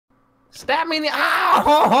Stab me in the eye!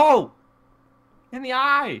 Oh! In the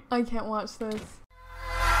eye! I can't watch this.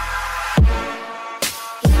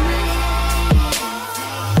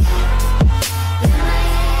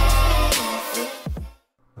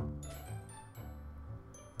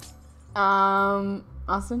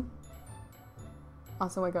 Austin?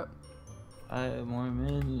 Austin, wake up. 5 more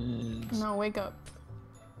minutes. No, wake up.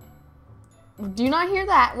 Do you not hear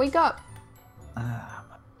that? Wake up.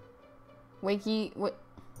 Wakey, what?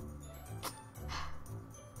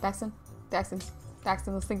 Daxton,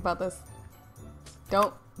 let's think about this.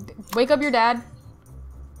 Don't wake up your dad.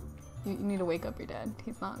 You need to wake up your dad.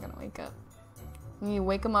 He's not gonna wake up. You need to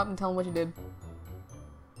wake him up and tell him what you did.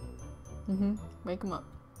 Wake him up.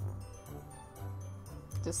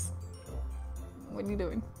 Just, what are you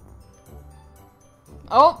doing?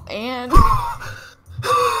 Oh, and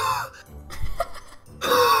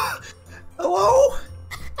hello?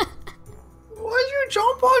 Why'd you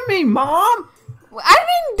jump on me, Mom? I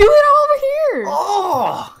didn't do it over here.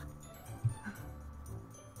 Oh!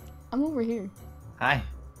 I'm over here. Hi.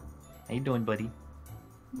 How you doing, buddy?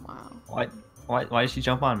 Wow. Why did she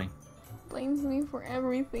jump on me? Blames me for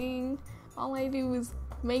everything. All I do is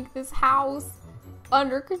make this house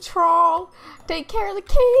under control, take care of the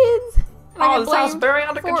kids. And I get this house blamed very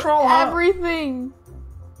under for control, huh? everything.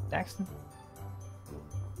 Daxton?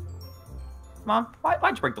 Mom,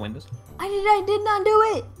 why'd you break the windows? I did not do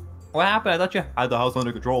it. What happened? I thought you had the house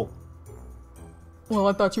under control. Well,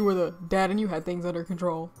 I thought you were the dad and you had things under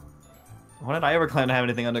control. When did I ever claim to have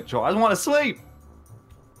anything under control? I just want to sleep.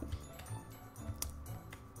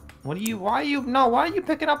 Why are you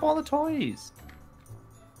picking up all the toys?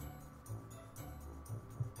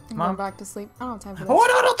 I'm Mom? going back to sleep. I don't have time for this.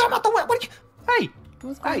 Oh, no, throw them out the way. What are you? Hey!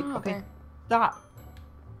 What's going on out okay. there? Stop.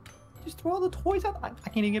 Just throw all the toys out. I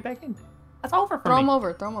can't even get back in. That's over for Throw me. them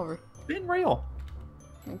over. Throw them over. It's been real.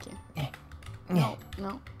 Thank you. No.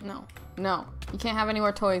 You can't have any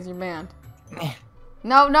more toys. You're banned.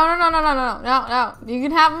 No. You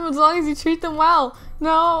can have them as long as you treat them well.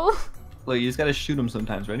 No. Look, you just gotta shoot them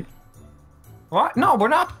sometimes. Ready? What? No, we're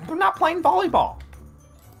not playing volleyball.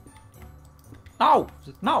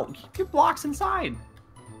 No, keep your blocks inside.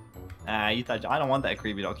 You thought I don't want that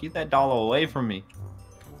creepy doll. Keep that doll away from me.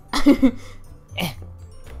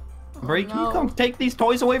 Bri, can you come take these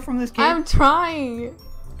toys away from this kid? I'm trying.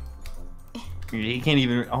 He can't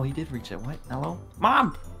even. Oh, he did reach it. What? Hello,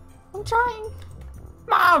 Mom. I'm trying.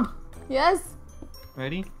 Mom. Yes.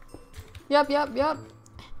 Ready? Yep.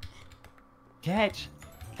 Catch.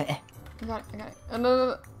 I got it.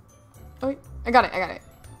 No. Oh, wait. I got it.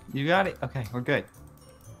 You got it? Okay, we're good.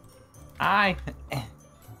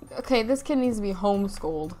 Okay, this kid needs to be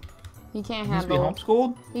homeschooled. He can't He needs to be handle.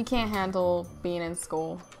 homeschooled? He can't handle being in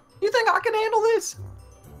school. You think I can handle this?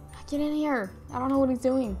 Get in here. I don't know what he's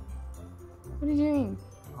doing. What are you doing?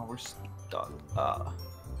 Oh, we're stuck. Are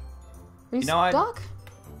you You know what? stuck?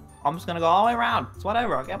 I'm just gonna go all the way around. It's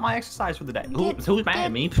whatever. I'll get my exercise for the day. Who's mad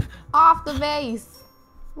at me? Off the base.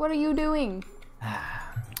 What are you doing?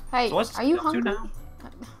 Hey, So what's are you up to hungry? now?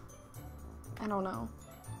 I don't know.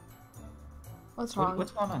 What's wrong?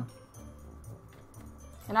 What's going on?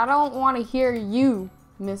 And I don't want to hear you,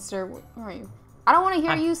 Mister. Where are you? I don't want to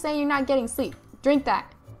hear you saying you're not getting sleep. Drink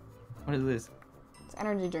that. What is this? It's an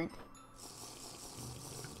energy drink.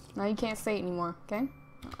 No, you can't say it anymore, okay?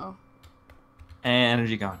 Uh-oh. And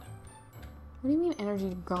energy gone. What do you mean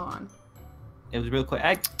energy gone? It was real quick.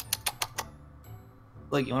 Hey.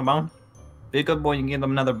 Look, you want a bone? Be a good boy, you can give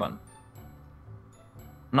them another bone.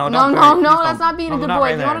 No, that's not being a good boy.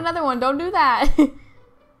 Right You want another one, don't do that.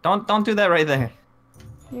 Don't do that right there.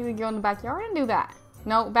 You need to go in the backyard and do that.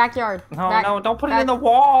 No, backyard. No, don't put it in the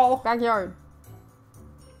wall. Backyard.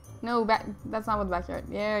 No, that's not what the backyard.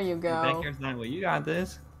 There you go. The backyard's not what you got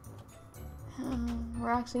this.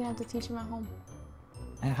 We're actually gonna have to teach him at home.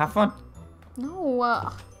 Hey, have fun. No.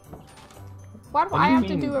 Why do I have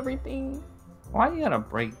to do everything? Why you gotta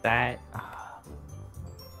break that?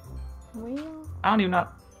 Well, I don't even know.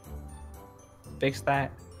 Fix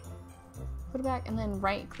that. put it back and then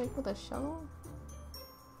right click with a shovel.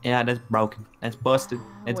 Yeah, that's broken. That's busted.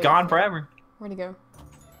 It's Wait. gone forever. Where'd he go?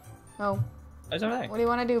 Oh. It's over there. What do you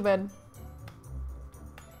want to do, bud?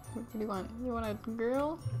 What do you want? You want a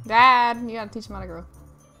grill? Dad, you gotta teach him how to grill.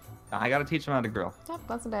 I gotta teach him how to grill. Yep,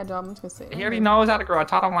 that's a dad job. I'm just gonna say. He already knows how to grill. I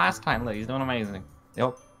taught him last time. Look, he's doing amazing.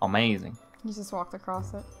 Yep, amazing. He just walked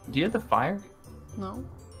across it. Do you have the fire? No.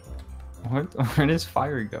 Where does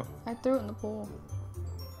fire go? I threw it in the pool.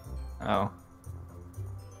 Oh.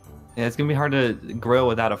 Yeah, it's gonna be hard to grill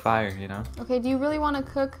without a fire, you know? Okay, do you really want to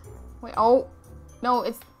cook? Wait, oh. No,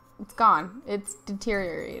 it's gone. It's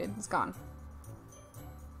deteriorated. It's gone.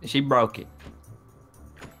 She broke it.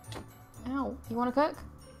 Ow. You want to cook?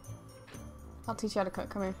 I'll teach you how to cook.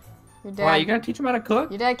 Come here. Your dad. Why, you gonna teach him how to cook?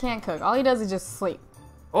 Your dad can't cook. All he does is just sleep.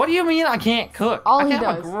 What do you mean I can't cook? All he I'm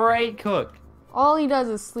does. a great cook. All he does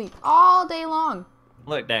is sleep all day long.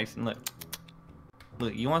 Look, Daxton, look.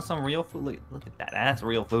 Look, you want some real food? Look at that. That's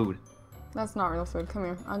real food. That's not real food. Come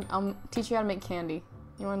here. I'll teach you how to make candy.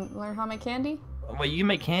 You want to learn how to make candy? Wait, you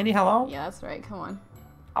make candy? Hello? Yeah, that's right. Come on.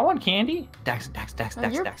 I want candy. Dax,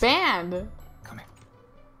 You're banned. Come here.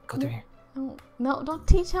 Go through here. No, don't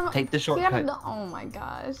teach him. Take the shortcut. Oh my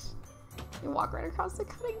gosh. You walk right across the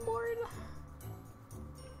cutting board.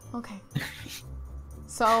 Okay.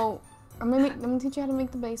 So, I'm gonna teach you how to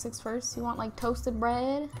make the basics first. You want like toasted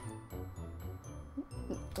bread?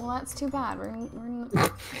 Well, that's too bad. We're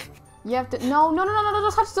gonna you have to. No,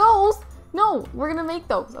 don't touch those. No, we're gonna make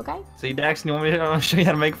those, okay? See, Daxton, you want me to show you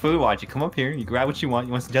how to make food? Watch, you come up here, you grab what you want.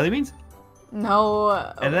 You want some jelly beans? No.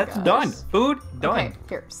 And that's done. Food done. Okay,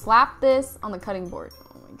 here, slap this on the cutting board.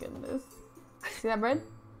 Oh my goodness. See that bread?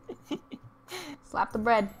 Slap the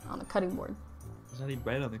bread on the cutting board. There's not any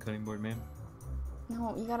bread on the cutting board, man.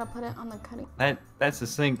 No, you gotta put it on the cutting. That's the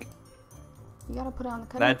sink. You gotta put it on the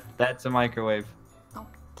cutting. That's a microwave.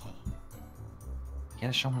 Okay. You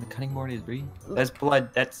gotta show them how the cutting board is, Bree. That's blood.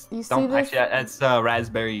 That's You see this? actually that's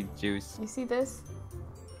raspberry juice. You see this? You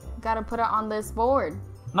gotta put it on this board.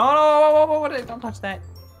 No, whoa, don't touch that.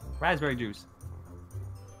 Raspberry juice.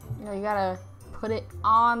 No, you gotta put it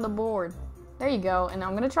on the board. There you go. And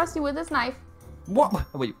I'm gonna trust you with this knife.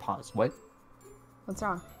 What? Wait, pause. What? What's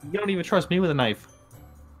wrong? You don't even trust me with a knife.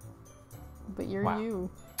 But you're you.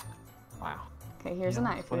 Wow. Okay, here's a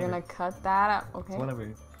knife. Whatever. You're gonna cut that up, okay? Whatever.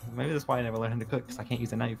 Maybe that's why I never learned how to cook, because I can't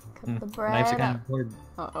use a knife. Cut the bread Knives are kind up. of important.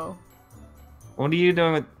 Uh-oh. What are you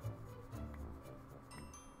doing with...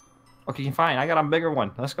 Okay, fine. I got a bigger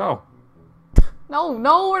one. Let's go. No,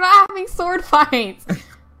 we're not having sword fights.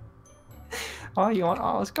 Oh, you want...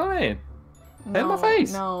 Oh, let's go ahead. No, Hit my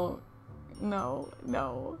face. No.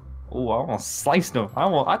 Oh, I almost sliced him.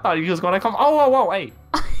 I thought he was going to come... Oh, whoa, hey.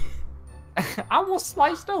 I almost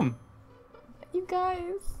sliced him. You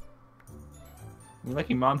guys. You're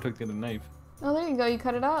lucky Mom took the knife. Oh, there you go. You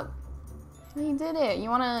cut it up. Oh, you did it. You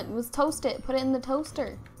wanna... Let's toast it. Put it in the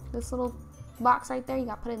toaster. This little box right there. You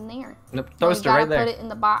gotta put it in there. The toaster right there. You gotta put it in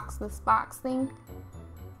the box. This box thing.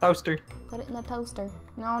 Toaster. Put it in the toaster.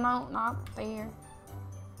 No, not there.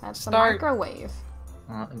 That's Start. the microwave.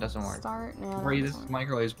 It doesn't work. Start now. Bree, this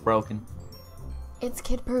microwave's broken. It's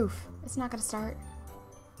kid proof. It's not gonna start.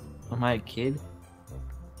 Am I a kid?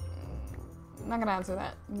 I'm not gonna answer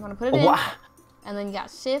that. You wanna put it in, What? and then you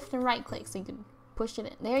got shift and right click so you can push it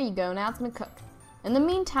in. There you go. Now it's gonna cook. In the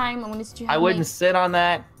meantime, I'm gonna teach you how I to wouldn't make... sit on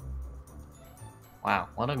that. Wow,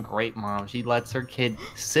 what a great mom. She lets her kid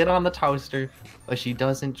sit on the toaster, but she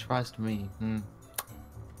doesn't trust me.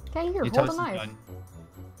 Okay, here, Your hold toast the is knife. done.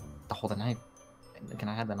 Hold the knife. Can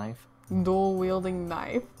I have the knife? Dual wielding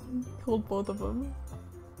knife. Hold both of them.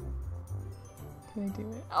 Can I do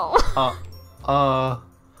it? Oh.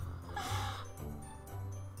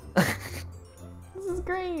 This is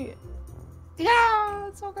great. Yeah,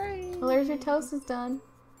 it's so great. Well, there's your toast is done.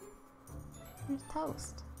 There's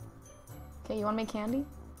toast. Okay, you want to make candy?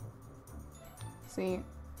 See,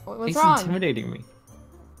 what's He's wrong? intimidating me.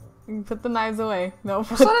 You can put the knives away. No.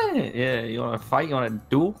 What's that? Yeah, you want to fight? You want to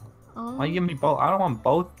duel? Why you give me both? I don't want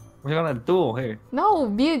both. We're gonna duel here.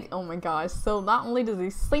 No, oh my gosh. So not only does he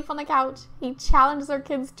sleep on the couch, he challenges our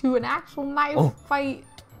kids to an actual knife fight.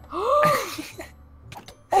 Oh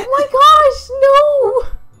my gosh,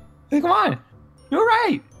 no! Hey, come on. You're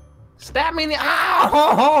right. Stab me in the eye.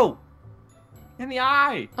 Oh, in the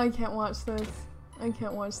eye. I can't watch this. I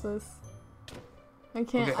can't watch this. I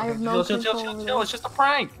can't. Okay, I have no control over chill. this. It's just a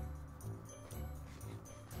prank.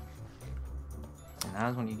 And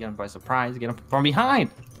that's when you get him by surprise. Get him from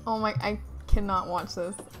behind. Oh my! I cannot watch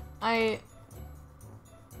this. I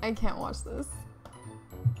can't watch this.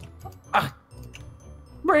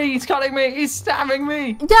 Bree, he's cutting me. He's stabbing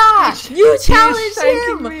me. Yeah, you challenged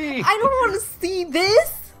him. Me. I don't want to see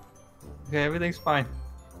this. Okay, everything's fine.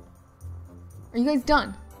 Are you guys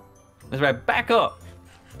done? That's right. Back up.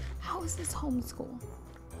 How is this homeschool?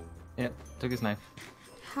 Yeah, took his knife.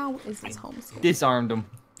 How is this homeschool? Disarmed him.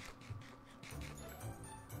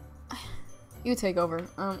 You take over.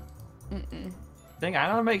 Think I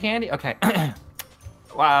know how to make candy? Okay.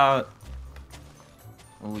 Wow.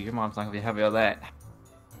 Oh, your mom's not gonna be happy with that.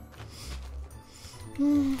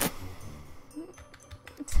 I'm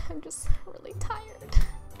just really tired.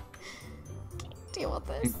 Deal with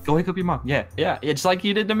this. Go wake up your mom. Yeah, just like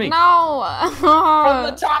you did to me. No! From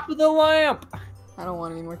the top of the lamp. I don't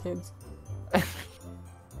want any more kids.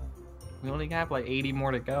 We only have like 80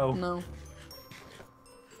 more to go. No.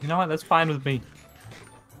 You know what? That's fine with me.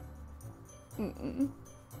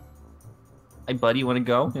 Hey, buddy, you want to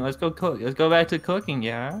go? Let's go cook. Let's go back to cooking,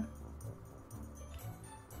 yeah?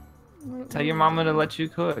 Tell your mama to let you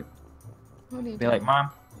cook. What do you Be like, Mom,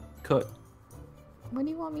 cook. What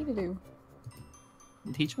do you want me to do?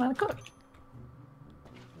 Teach them how to cook.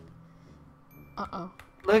 Uh-oh.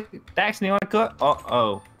 Look, Daxton, you want to cook?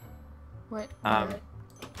 Uh-oh. What?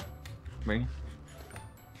 Bring.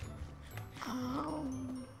 Oh.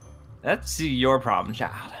 That's your problem,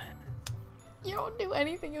 child. You don't do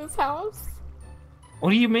anything in this house. What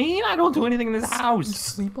do you mean? I don't do anything in this You house.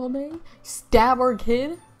 sleep all day? Stab our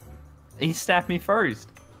kid? He stabbed me first.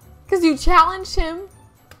 Because you challenged him?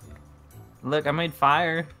 Look, I made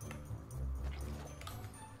fire.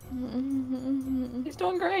 He's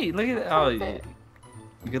doing great. Look at that. Oh, yeah.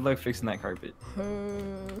 Good luck fixing that carpet.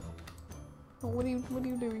 What are you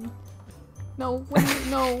doing? No,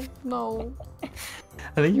 no. I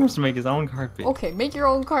think he wants to make his own carpet. Okay, make your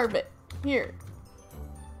own carpet. Here.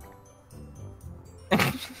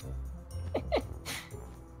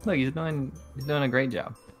 Look, he's doing a great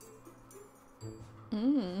job.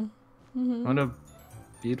 What a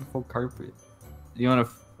beautiful carpet. You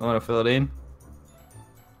wanna fill it in?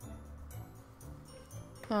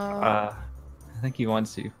 I think he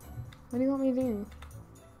wants to. What do you want me to do?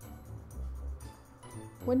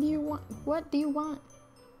 What do you want? What do you want?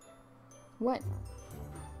 What?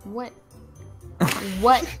 What?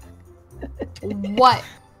 What? What?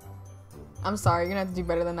 I'm sorry, you're gonna have to do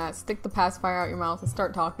better than that. Stick the pacifier out your mouth and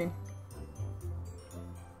start talking.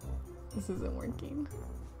 This isn't working.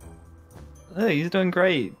 Look, he's doing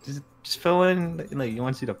great. Just fill in. Like, he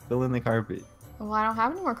wants you to fill in the carpet. Well, I don't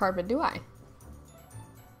have any more carpet, do I?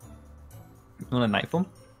 You wanna knife him?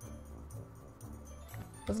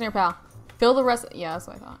 Listen here, pal. Fill the rest. Yeah, that's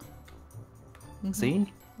what I thought.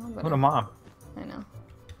 See? Oh, What a mom. I know.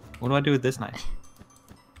 What do I do with this knife?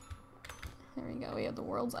 There we go. We have the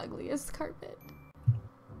world's ugliest carpet.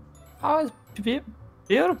 Oh, it's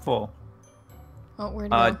beautiful. Oh,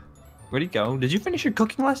 where'd he go? Where'd he go? Did you finish your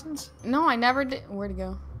cooking lessons? No, I never did. Where'd he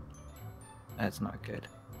go? That's not good.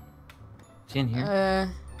 Is he in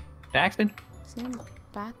here? Daxton? Is he in the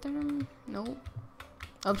bathroom? Nope.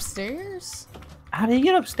 Upstairs? How did he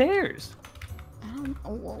get upstairs? I don't know.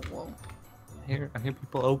 Oh, whoa. I hear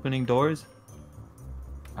people opening doors.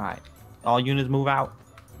 Alright. All units move out.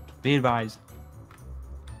 Be advised.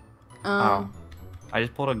 Oh. I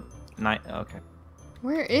just pulled a knife. Okay.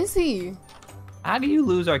 Where is he? How do you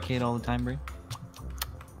lose our kid all the time, Bri?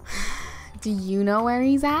 Do you know where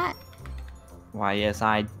he's at? Why, yes,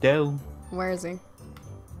 I do. Where is he?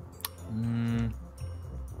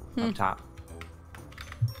 Up top.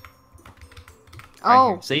 Right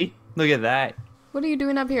Oh. here. See? Look at that. What are you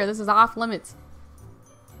doing up here? This is off limits.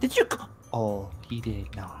 Did you? Oh, he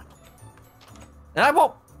did not. And I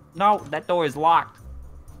won't. No, that door is locked.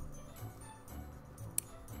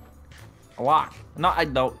 Locked. No, I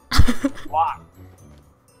don't. Locked.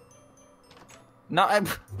 No,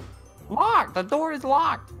 locked. The door is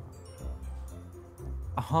locked.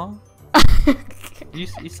 You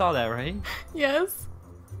saw that, right? Yes.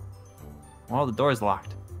 Well, the door is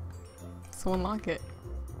locked. So unlock it.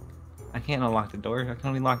 I can't unlock the door. I can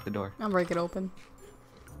only lock the door. I'll break it open.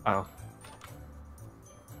 Oh.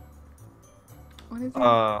 What is it?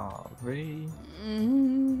 Oh, Bri.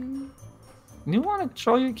 You want to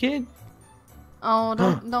control your kid? Oh,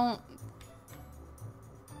 don't.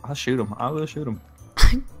 I'll shoot him. I will shoot him.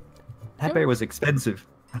 That bear was expensive.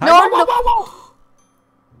 No, Whoa.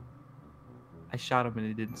 I shot him and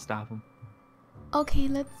it didn't stop him. Okay,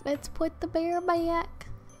 let's put the bear back.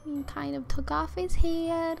 He kind of took off his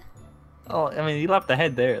head. Oh, I mean, he left the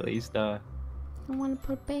head there at least. I want to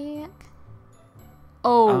put it back.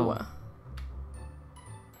 Oh.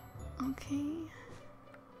 Okay.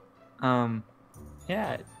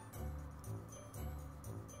 Yeah.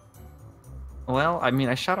 Well, I mean,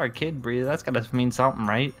 I shot our kid, Bri. That's gotta mean something,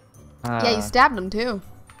 right? Yeah, you stabbed him too.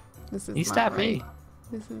 This is He not stabbed right. me.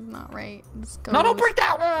 This is not right. This goes, No, don't break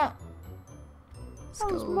that one! this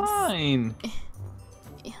That was goes- mine.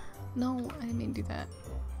 No, I didn't mean to do that.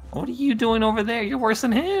 What are you doing over there? You're worse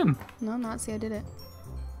than him. No, I'm not. See, I did it.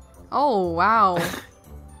 Oh, wow.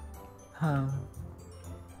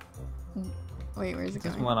 Wait, where's it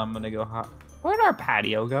This going? one I'm gonna go hot. Where'd our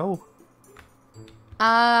patio go?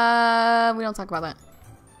 We don't talk about that.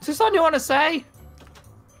 Is there something you want to say?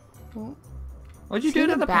 Well, What'd you is he do in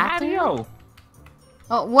to the the bathroom? patio?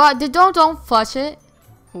 oh, what? Don't flush it.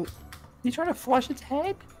 You trying to flush its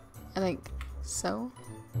head? I think so.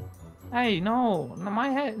 Hey, no, my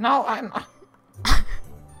head. No,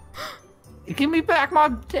 Give me back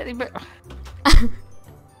my teddy bear.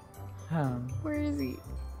 Where is he?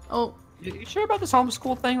 Oh. You sure about this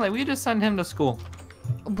homeschool thing? Like, we just send him to school.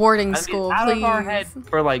 Boarding school, out please. of our head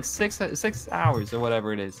for like 6 hours or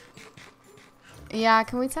whatever it is. Yeah,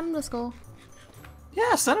 can we send him to school?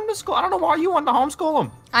 Yeah, send him to school. I don't know why you want to homeschool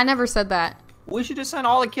him. I never said that. We should just send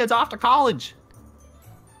all the kids off to college.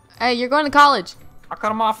 Hey, you're going to college. I'll cut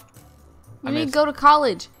them off. You need to go to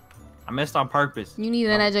college. I missed on purpose. You need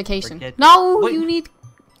an education. Forget. No, Wait, you need...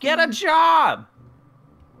 Get a job.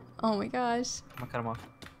 Oh my gosh. I'm gonna cut him off.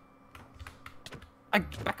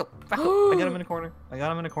 Back up. I got him in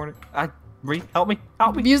the corner. Bree, help me.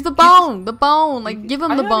 Use the bone. The bone. Like, give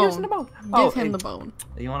him the bone. Using the bone. Give him the bone.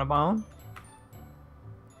 You want a bone?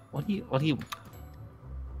 What do you...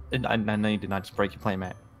 I know you did not just break your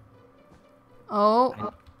playmat.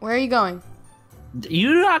 Oh, where are you going?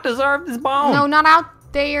 You do not deserve this bone. No, not out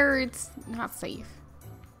there. It's not safe.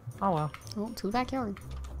 Oh, well. Oh, to the backyard.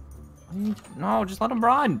 No, just let him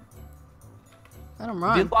run. Let him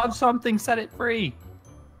run. If you love something, set it free.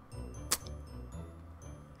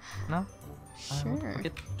 No? Sure.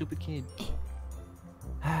 Get the stupid kid.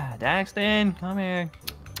 Daxton, come here.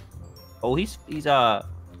 Oh, he's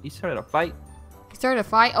started a fight. He started a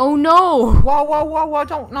fight? Oh no! Whoa,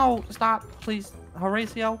 don't, no, stop, please.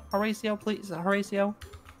 Horatio, please, Horatio.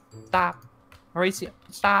 Stop. Horatio,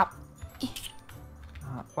 stop.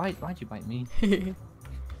 Why'd you bite me? Okay,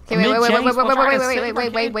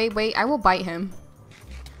 wait. I will bite him.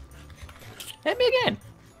 Hit me again.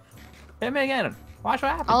 Watch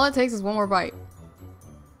what happens. All it takes is one more bite.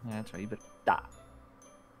 Yeah, that's right, you better stop.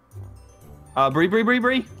 Bree.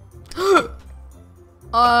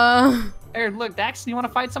 Here, look, Dax, you want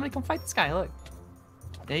to fight somebody? Come fight this guy, look.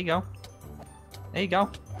 There you go.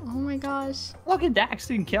 Oh my gosh. Look at Dax,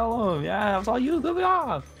 didn't kill him. Yeah, that's all you. Good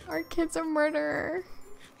job. Our kid's a murderer.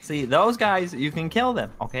 See, those guys, you can kill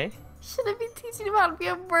them, okay? Should I be teaching him how to be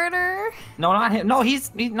a murderer? No, not him. No,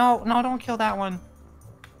 no, don't kill that one.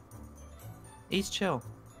 He's chill.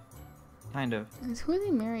 Kind of. Who is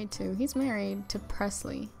he married to? He's married to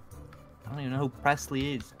Presley. I don't even know who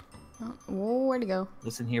Presley is. Oh, whoa, where'd he go?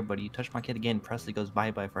 Listen here, buddy. You touch my kid again, Presley goes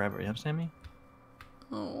bye-bye forever. You understand me?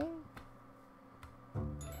 Oh.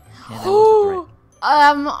 Yeah, that was a threat.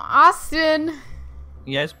 Austin.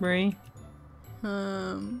 Yes, Bree?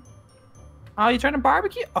 Oh, you trying to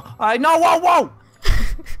barbecue? Oh, no, whoa!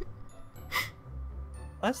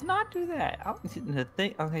 Let's not do that.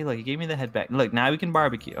 Okay, look, you gave me the head back. Look, now we can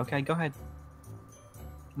barbecue. Okay, go ahead.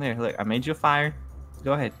 There, look, I made you a fire.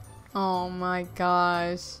 Go ahead. Oh my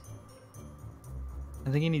gosh. I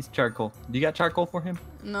think he needs charcoal. Do you got charcoal for him?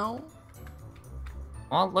 No.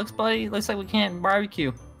 Well, looks like we can't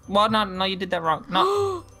barbecue. Well, no, you did that wrong.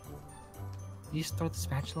 No. You just throw the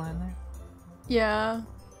spatula in there? Yeah.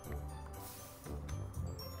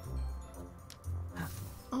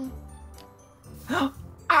 Oh.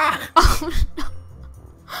 Ah! Oh no.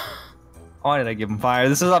 Why did I give him fire?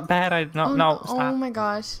 This is not bad. No, stop. Oh my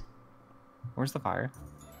gosh. Where's the fire?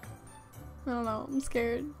 I don't know. I'm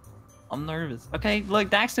scared. I'm nervous. Okay, look,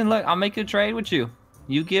 Daxton, look, I'll make a trade with you.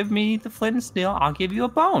 You give me the flint and steel, I'll give you a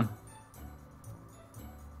bone.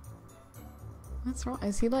 What's wrong?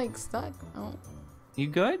 Is he like stuck? Oh. You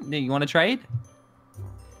good? You want to trade?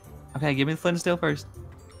 Okay, give me the flint and steel first.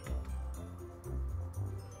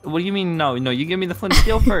 What do you mean no? No, you give me the flint and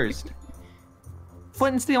steel first.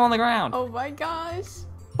 Flint and steel on the ground. Oh my gosh.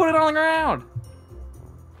 Put it on the ground.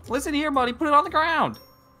 Listen here, buddy. Put it on the ground.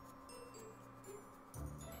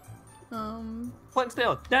 Flint and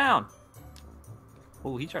steel, down.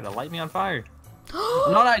 Oh, he tried to light me on fire.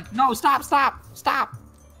 No, stop.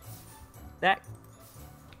 That.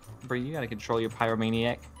 Bree, you gotta control your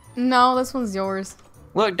pyromaniac. No, this one's yours.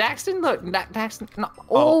 Look, Daxton, look. Daxton, no.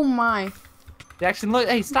 Oh my. Daxton, look.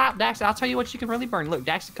 Hey, stop, Daxton. I'll tell you what you can really burn. Look,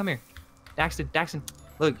 Daxton, come here. Daxton.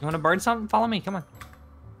 Look, you want to burn something? Follow me. Come on.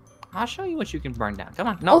 I'll show you what you can burn down. Come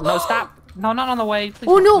on. No, stop. No, not on the way. Please,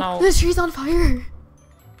 oh no, this tree's on fire.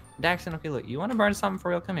 Daxton, okay, look. You want to burn something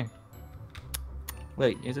for real? Come here.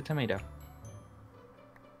 Look, here's a tomato.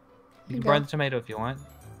 You can burn the tomato if you want.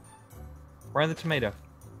 Burn the tomato.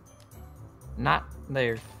 Not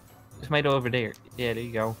there. Tomato over there. Yeah, there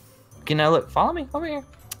you go. Okay, now look. Follow me. Over here.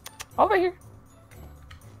 Over here.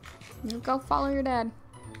 You go follow your dad.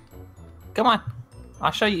 Come on.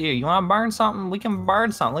 I'll show you. You want to burn something? We can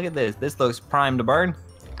burn something. Look at this. This looks primed to burn.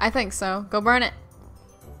 I think so. Go burn it.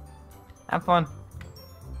 Have fun.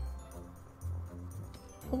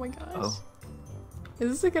 Oh my gosh. Oh. Is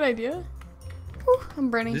this a good idea? Ooh, I'm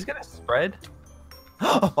burning. Is this gonna spread?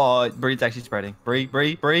 Oh, Bri's actually spreading. Bri,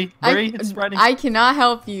 it's spreading. I cannot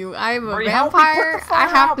help you. I'm a Bri, help me put vampire. the fire I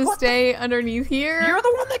have out. to What stay underneath here. You're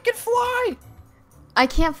the one that can fly. I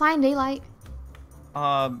can't find daylight.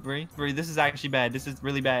 Bri, this is actually bad. This is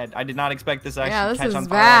really bad. I did not expect this to actually Yeah, this catch is on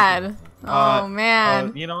fire. bad. Oh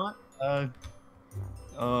man. You know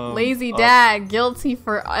what? Lazy dad, guilty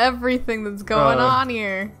for everything that's going on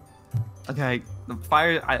here. Okay, the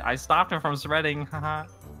fire. I stopped him from spreading. Haha.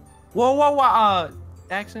 Whoa.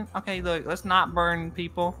 Jackson. Okay, look. Let's not burn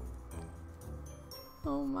people.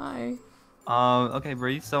 Oh my. Okay,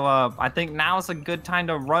 Bree. So, I think now is a good time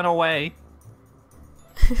to run away.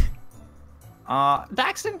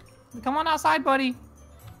 Daxton, come on outside, buddy.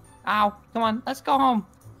 Ow, come on, let's go home.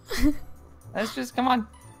 Let's just, come on.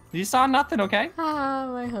 You saw nothing, okay? Ah,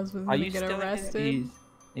 my husband's gonna get arrested.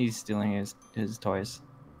 He's stealing his toys.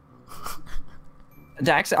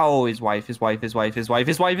 Daxton, oh, his wife.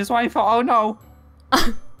 Oh, no.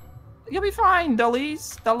 You'll be fine,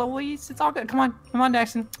 Deloise. It's all good. Come on,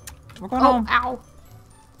 Daxton. We're going home. Ow.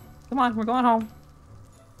 Come on, we're going home.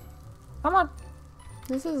 Come on.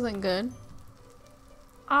 This isn't good.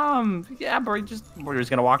 Yeah, we're just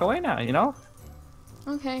gonna walk away now, you know?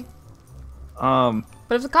 Okay.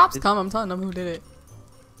 But if the cops come, I'm telling them who did it.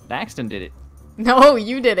 Daxton did it. No,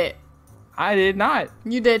 you did it. I did not.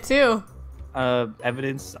 You did too.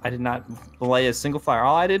 Evidence. I did not lay a single fire.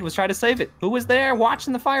 All I did was try to save it. Who was there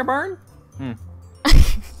watching the fire burn?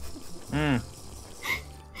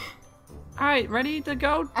 Alright, ready to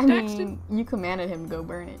go, Daxton? I mean, you commanded him to go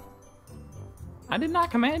burn it. I did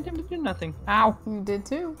not command him to do nothing. Ow. You did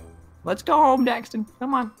too. Let's go home, Daxton.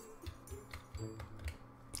 Come on.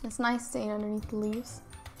 It's nice staying underneath the leaves.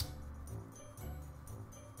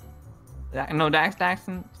 No,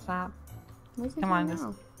 Daxton, stop. What's he Come on, doing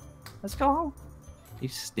now? let's go home.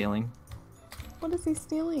 He's stealing What is he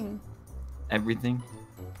stealing? everything.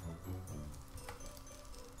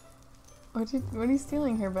 What are you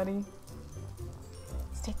stealing here, buddy?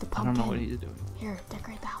 Let's take the I pumpkin. don't know what he's doing. Here,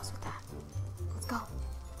 decorate the house with that. Let's go.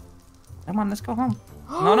 Come on, let's go home.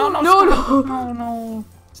 No.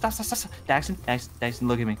 Stop. Daxton,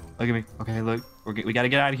 look at me. Okay, look. We gotta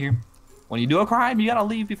get out of here. When you do a crime, you gotta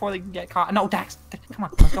leave before they get caught. No, Daxton, come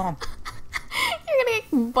on, let's go home. You're gonna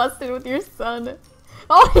get busted with your son.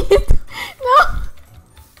 Oh, no.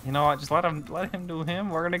 You know what? Just let him do him.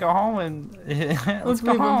 We're gonna go home and Let's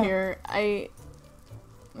go leave home. him here. I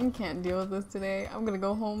can't deal with this today. I'm gonna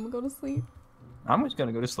go home and go to sleep. I'm just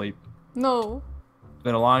gonna go to sleep. No. It's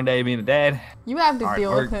been a long day being a dad. You have to Hard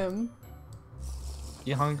deal work. with him.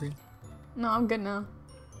 You hungry? No, I'm good now.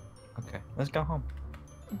 Okay, let's go home.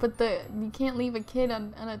 But you can't leave a kid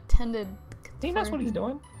unattended. He knows what he's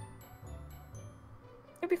doing.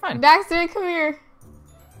 He'll be fine. Daxton, come here.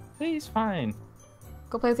 He's fine.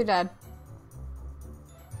 Go play with your dad.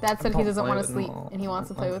 Dad said he Don't doesn't play want to with sleep him. and he wants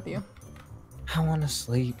to play with you. I want to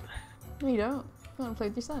sleep. No, you don't. You want to play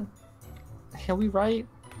with your son. He'll be right.